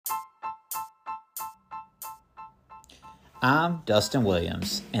I'm Dustin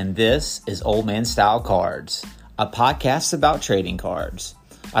Williams, and this is Old Man Style Cards, a podcast about trading cards.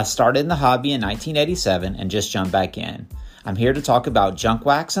 I started in the hobby in 1987 and just jumped back in. I'm here to talk about junk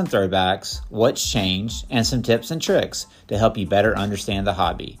wax and throwbacks, what's changed, and some tips and tricks to help you better understand the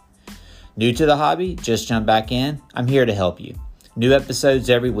hobby. New to the hobby? Just jump back in? I'm here to help you. New episodes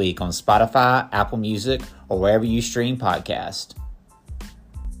every week on Spotify, Apple Music, or wherever you stream podcasts.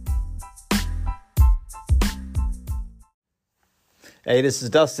 Hey, this is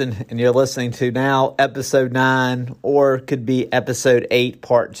Dustin, and you're listening to now episode 9, or could be episode 8,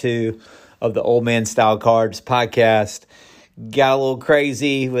 part 2 of the Old Man Style Cards podcast. Got a little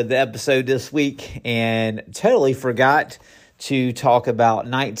crazy with the episode this week and totally forgot to talk about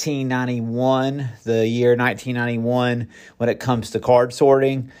 1991, the year 1991, when it comes to card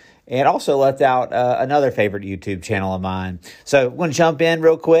sorting. And also left out another favorite YouTube channel of mine. So I'm going to jump in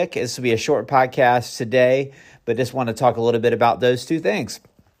real quick. This will be a short podcast today, but just want to talk a little bit about those two things.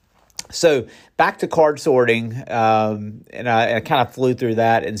 So back to card sorting, and I kind of flew through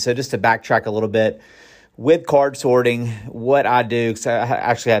that. And so just to backtrack a little bit, with card sorting, what I do, because I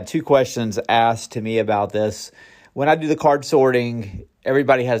actually had 2 questions asked to me about this. When I do the card sorting,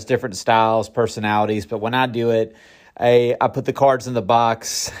 everybody has different styles, personalities, but when I do it, I put the cards in the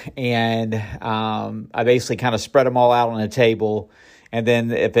box and I basically kind of spread them all out on a table. And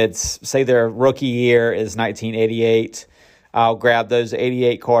then if it's, say their rookie year is 1988, I'll grab those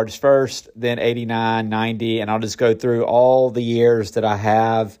 88 cards first, then 89, 90, and I'll just go through all the years that I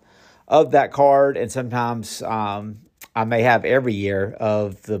have of that card. And sometimes I may have every year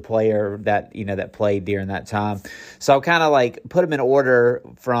of the player that, that played during that time. So I'll kind of like put them in order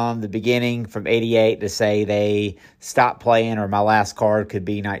from the beginning, from 88 to say they stopped playing, or my last card could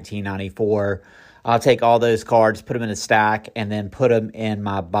be 1994. I'll take all those cards, put them in a stack, and then put them in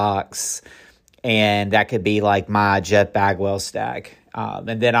my box. And that could be like my Jeff Bagwell stack.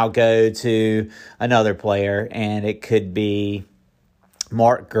 And then I'll go to another player, and it could be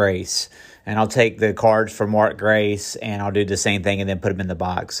Mark Grace. And I'll take the cards for Mark Grace, and I'll do the same thing and then put them in the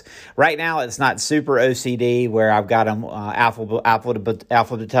box. Right now, it's not super OCD where I've got them alphabetized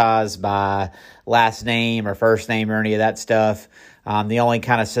by last name or first name or any of that stuff. The only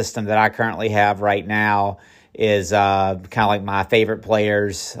kind of system that I currently have right now is kind of like my favorite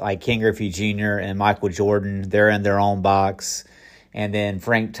players, like Ken Griffey Jr. and Michael Jordan. They're in their own box. And then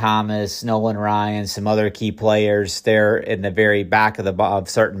Frank Thomas, Nolan Ryan, some other key players, they're in the very back of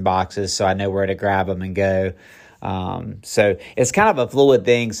certain boxes, so I know where to grab them and go. So it's kind of a fluid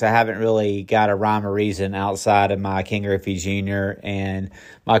thing, so I haven't really got a rhyme or reason outside of my Ken Griffey Jr. and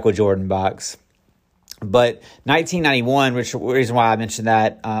Michael Jordan box. But 1991, which the reason why I mentioned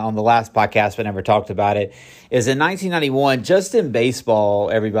that on the last podcast but never talked about it, is in 1991, just in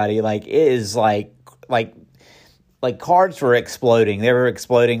baseball, everybody, it is like cards were exploding. They were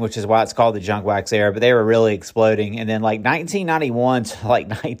exploding, which is why it's called the junk wax era, but they were really exploding. And then 1991 to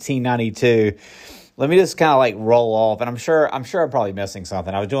 1992, let me just kind of roll off. And I'm sure I'm probably missing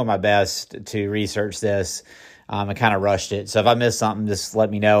something. I was doing my best to research this. I kind of rushed it. So if I missed something, just let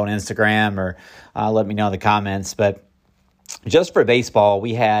me know on Instagram or let me know in the comments. But just for baseball,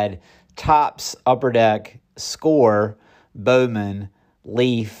 we had Topps, Upper Deck, Score, Bowman,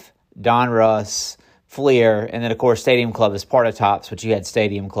 Leaf, Donruss, Fleer, and then, of course, Stadium Club is part of Topps, but you had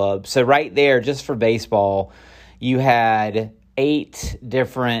Stadium Club. So right there, just for baseball, you had 8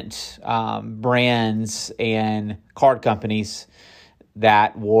 different brands and card companies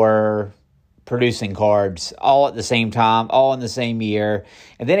that were producing cards all at the same time, all in the same year.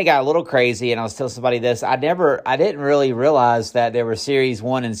 And then it got a little crazy, and I was telling somebody this. I didn't really realize that there were Series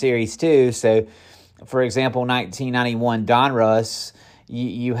 1 and Series 2. So, for example, 1991 Donruss,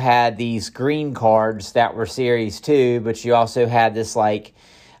 you had these green cards that were Series 2, but you also had this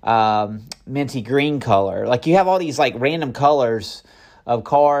minty green color. You have all these random colors of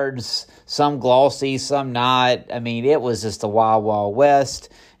cards, some glossy, some not. I mean, it was just the wild, wild west.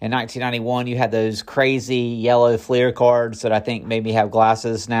 In 1991, you had those crazy yellow Fleer cards that I think made me have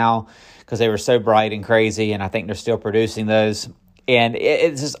glasses now because they were so bright and crazy, and I think they're still producing those. And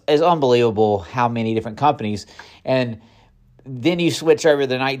it's unbelievable how many different companies. And then you switch over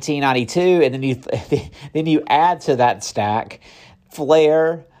to 1992, and then you add to that stack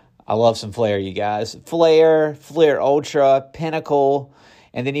Flair. I love some Flair, you guys. Flair Ultra, Pinnacle,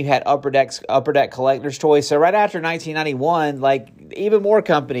 and then you had Upper Deck Collector's Choice. So right after 1991, even more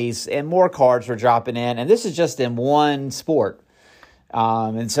companies and more cards were dropping in, and this is just in one sport.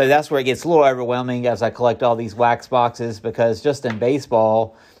 And so that's where it gets a little overwhelming as I collect all these wax boxes, because just in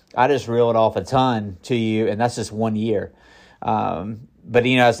baseball, I just reeled off a ton to you, and that's just one year. But,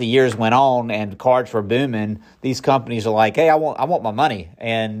 as the years went on and cards were booming, these companies are like, hey, I want my money.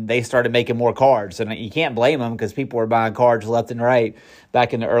 And they started making more cards. And you can't blame them because people were buying cards left and right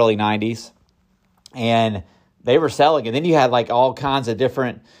back in the early 90s. And they were selling. And then you had like all kinds of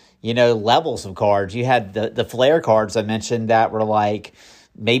different, levels of cards. You had the Flair cards I mentioned that were like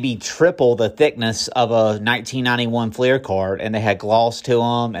maybe triple the thickness of a 1991 Flair card. And they had gloss to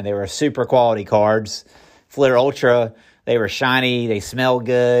them. And they were super quality cards. Flair Ultra, they were shiny, they smelled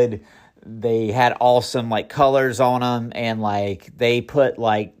good, they had awesome like colors on them, and like they put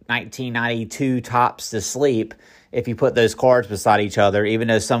like 1992 tops to sleep if you put those cards beside each other, even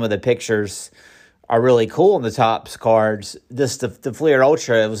though some of the pictures are really cool in the tops cards. The Flair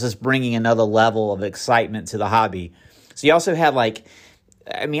Ultra, it was just bringing another level of excitement to the hobby. So you also had like,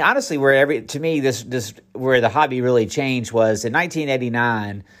 honestly, where the hobby really changed was in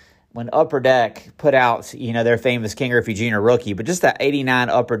 1989, when Upper Deck put out, their famous King Griffey Jr. rookie, but just that 89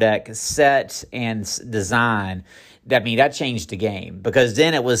 Upper Deck set and design, that changed the game. Because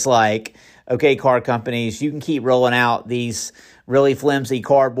then it was like, okay, card companies, you can keep rolling out these really flimsy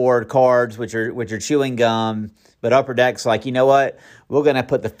cardboard cards, which are chewing gum, but Upper Deck's like, you know what? We're going to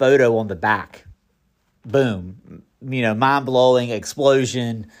put the photo on the back. Boom. Mind-blowing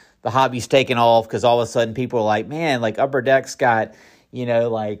explosion. The hobby's taken off because all of a sudden people are like, man, like Upper Deck's got,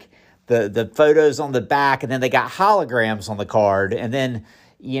 like the photos on the back, and then they got holograms on the card, and then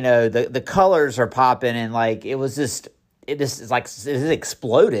the colors are popping, and like it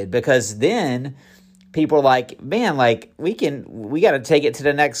exploded, because then people are like, man, like we got to take it to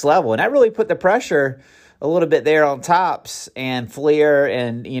the next level. And that really put the pressure a little bit there on Topps and Fleer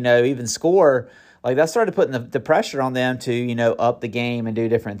and even Score. Like that started putting the pressure on them to up the game and do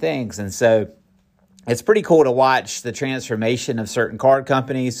different things. And so it's pretty cool to watch the transformation of certain card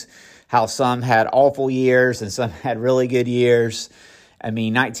companies, how some had awful years and some had really good years.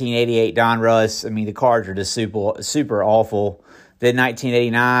 1988 Donruss, the cards are just super awful. Then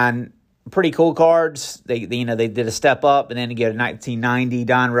 1989, pretty cool cards. They did a step up, and then you get a 1990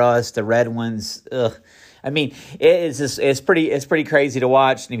 Donruss, the red ones. Ugh. It's pretty crazy to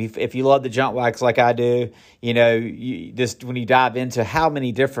watch. And if you love the junk wax like I do, you just when you dive into how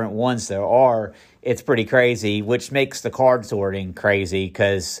many different ones there are, it's pretty crazy, which makes the card sorting crazy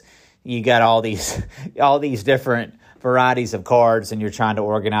because you got all these different varieties of cards, and you're trying to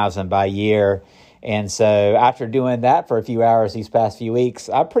organize them by year. And so after doing that for a few hours these past few weeks,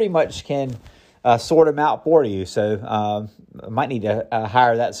 I pretty much can sort them out for you. So I might need to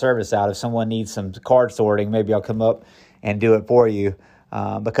hire that service out. If someone needs some card sorting, maybe I'll come up and do it for you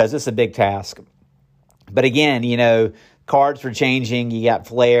because it's a big task. But again, cards were changing. You got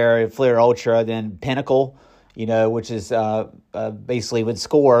Flair Ultra, then Pinnacle, which is basically with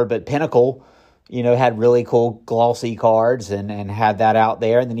Score, but Pinnacle, had really cool glossy cards and had that out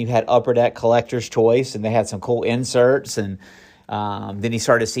there. And then you had Upper Deck Collector's Choice, and they had some cool inserts. And then you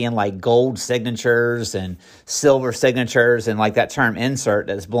started seeing like gold signatures and silver signatures, and like that term insert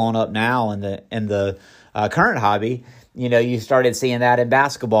that's blown up now in the current hobby. You started seeing that in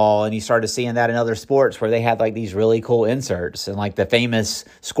basketball, and you started seeing that in other sports where they had like these really cool inserts, and like the famous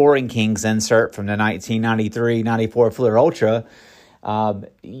Scoring Kings insert from the 1993-94 Fleer Ultra.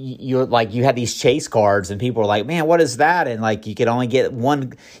 You had these chase cards, and people were like, man, what is that? And like you could only get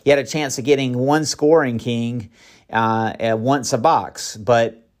one. You had a chance of getting one Scoring King once a box,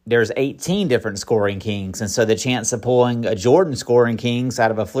 but there's 18 different Scoring Kings, and so the chance of pulling a Jordan Scoring Kings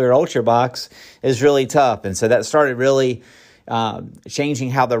out of a Fleer Ultra box is really tough. And so that started really changing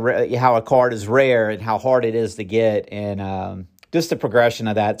how a card is rare and how hard it is to get, and just the progression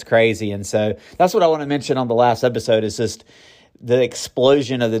of that's crazy. And so that's what I want to mention on the last episode, is just the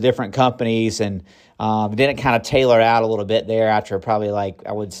explosion of the different companies, and then it kind of tailored out a little bit there after probably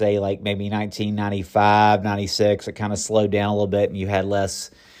I would say maybe 1995, 96, it kind of slowed down a little bit, and you had less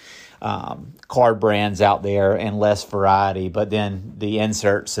card brands out there and less variety. But then the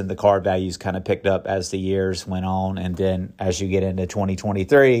inserts and the card values kind of picked up as the years went on. And then as you get into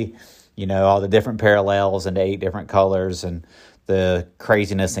 2023, all the different parallels into 8 different colors and the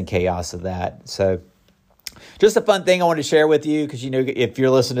craziness and chaos of that. So just a fun thing I wanted to share with you, because, if you're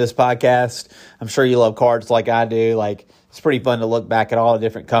listening to this podcast, I'm sure you love cards like I do. It's pretty fun to look back at all the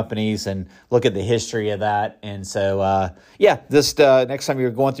different companies and look at the history of that. And so, just next time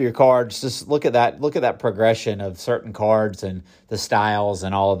you're going through your cards, just look at that progression of certain cards and the styles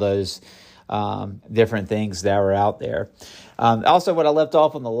and all of those different things that were out there. Also, what I left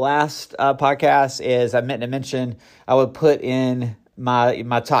off on the last podcast is I meant to mention I would put in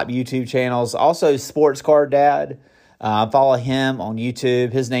my top YouTube channels. Also, Sports Card Dad. Follow him on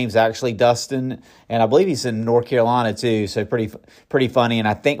YouTube. His name's actually Dustin, and I believe he's in North Carolina too. So pretty funny, and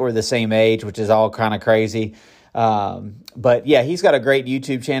I think we're the same age, which is all kind of crazy. But yeah, he's got a great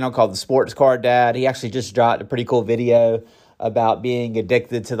YouTube channel called The Sports Card Dad. He actually just dropped a pretty cool video about being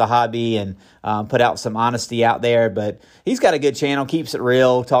addicted to the hobby and put out some honesty out there. But he's got a good channel, keeps it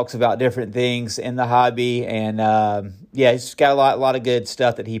real, talks about different things in the hobby. And yeah, he's got a lot of good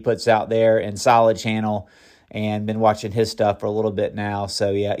stuff that he puts out there, and solid channel, and been watching his stuff for a little bit now.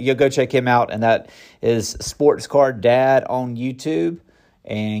 So yeah, you'll go check him out. And that is Sports Card Dad on YouTube,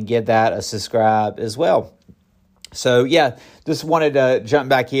 and give that a subscribe as well. So, yeah, just wanted to jump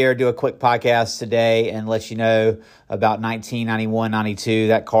back here, do a quick podcast today and let you know about 1991, 92,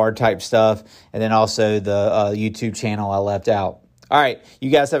 that card type stuff, and then also the YouTube channel I left out. All right, you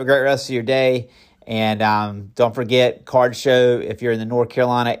guys have a great rest of your day, and don't forget, card show, if you're in the North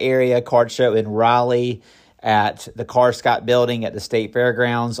Carolina area, card show in Raleigh at the Car Scott Building at the State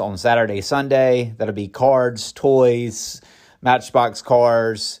Fairgrounds on Saturday, Sunday. That'll be cards, toys, Matchbox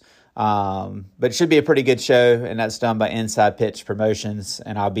cars, but it should be a pretty good show, and that's done by Inside Pitch Promotions,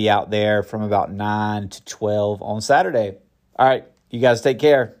 and I'll be out there from about 9 to 12 on Saturday. All right, you guys take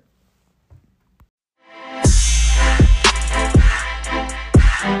care.